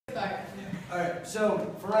Alright,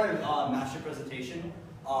 so for our master presentation,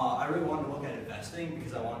 I really wanted to look at investing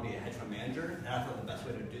because I want to be a hedge fund manager, and I thought the best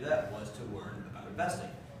way to do that was to learn about investing.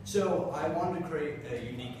 So I wanted to create a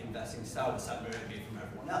unique investing style that's separated me from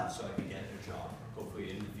everyone else so I could get a job, hopefully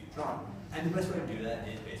in the future on. And the best way to do that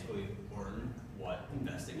is basically learn what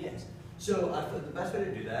investing is. So I thought the best way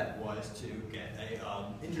to do that was to get a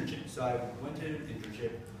internship. So I went to an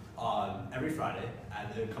internship every Friday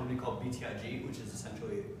at a company called BTIG, which is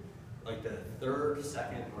essentially like the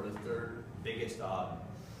second or the third biggest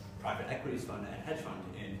private equities fund and hedge fund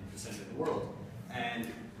in essentially the world. And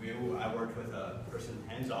I worked with a person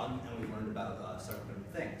hands-on, and we learned about several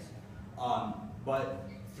different things. But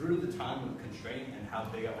through the time constraint and how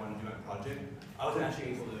big I wanted to do my project, I wasn't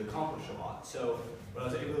actually able to accomplish a lot. So what I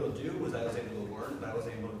was able to do was I was able to learn, but I was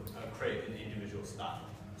able to create an individual style.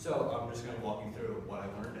 So I'm just going to walk you through what I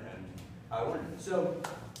learned and how I learned it. So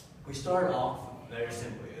we started off very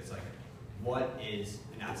simply. It's like, what is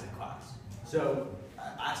an asset class? So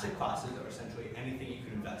asset classes are essentially anything you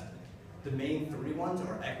can invest in. The main three ones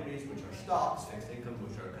are equities, which are stocks, fixed incomes,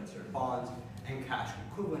 which are considered bonds, and cash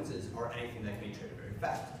equivalences are anything that can be traded very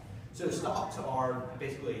fast. So stocks are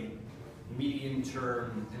basically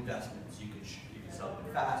medium-term investments. You can sell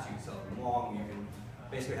them fast, you can sell them long, you can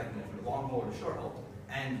basically have them for the long hold or short hold.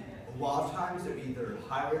 And a lot of times they're either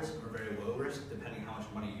high risk or very low risk, depending how much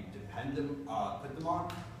money you put them on.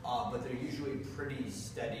 But they're usually pretty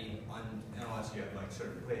steady unless you have like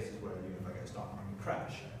certain places where you have like a stock market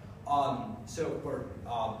crash. So for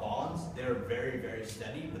bonds, they're very, very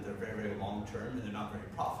steady, but they're very, very long term, and they're not very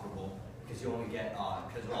profitable because you only get,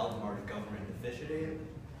 because a lot of them are government officiated,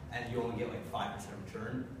 and you only get like 5%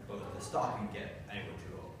 return, but with the stock you get anywhere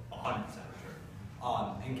to 100% return.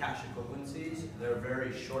 And cash equivalencies, they're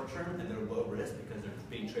very short term and they're low risk because they're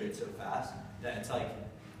being traded so fast that it's like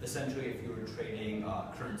essentially if you were trading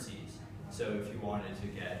currencies. So if you wanted to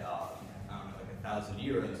get, I don't know, like 1,000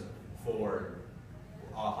 euros for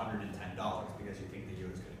 $110 because you think the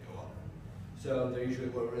euro is going to go up. So they're usually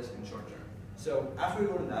low risk and short term. So after we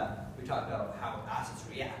learned that, we talked about how assets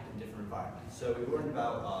react in different environments. So we learned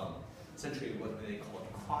about essentially what they call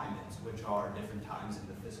climates, which are different times in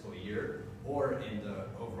the fiscal year or in the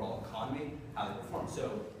overall economy, how they perform.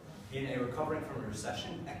 So in a recovering from a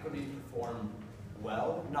recession, equities perform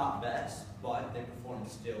well, not best, but they perform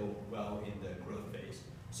still well in the growth phase.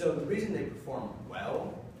 So the reason they perform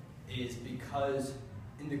well is because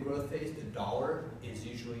in the growth phase, the dollar is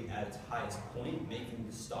usually at its highest point, making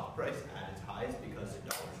the stock price at its highest because the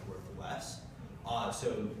dollar is worth less.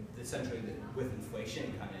 So essentially, with inflation,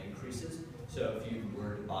 it kind of increases. So if you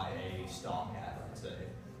were to buy a stock at, let's say,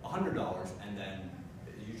 $100, and then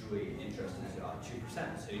usually interest is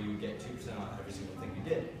 2%, so you get 2% on every single thing you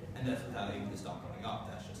did, and that's without even the stock going up.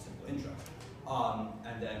 That's just simple interest. And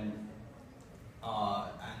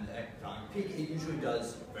the economic peak, it usually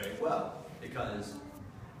does very well because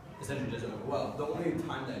essentially does it well. The only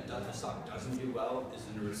time that the stock doesn't do well is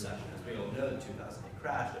in a recession. As we all know, the 2008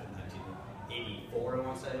 crash, in 1984, I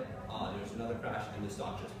want to say, there's another crash and the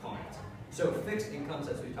stock just plummets. So fixed incomes,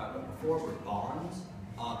 as we talked about before, were bonds.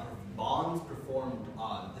 Bonds performed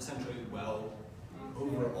essentially well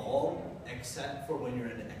overall, except for when you're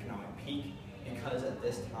at an economic peak, because at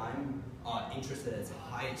this time, interest at its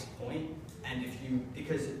highest point, and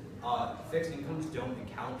because fixed incomes don't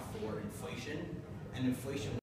account for inflation, and inflation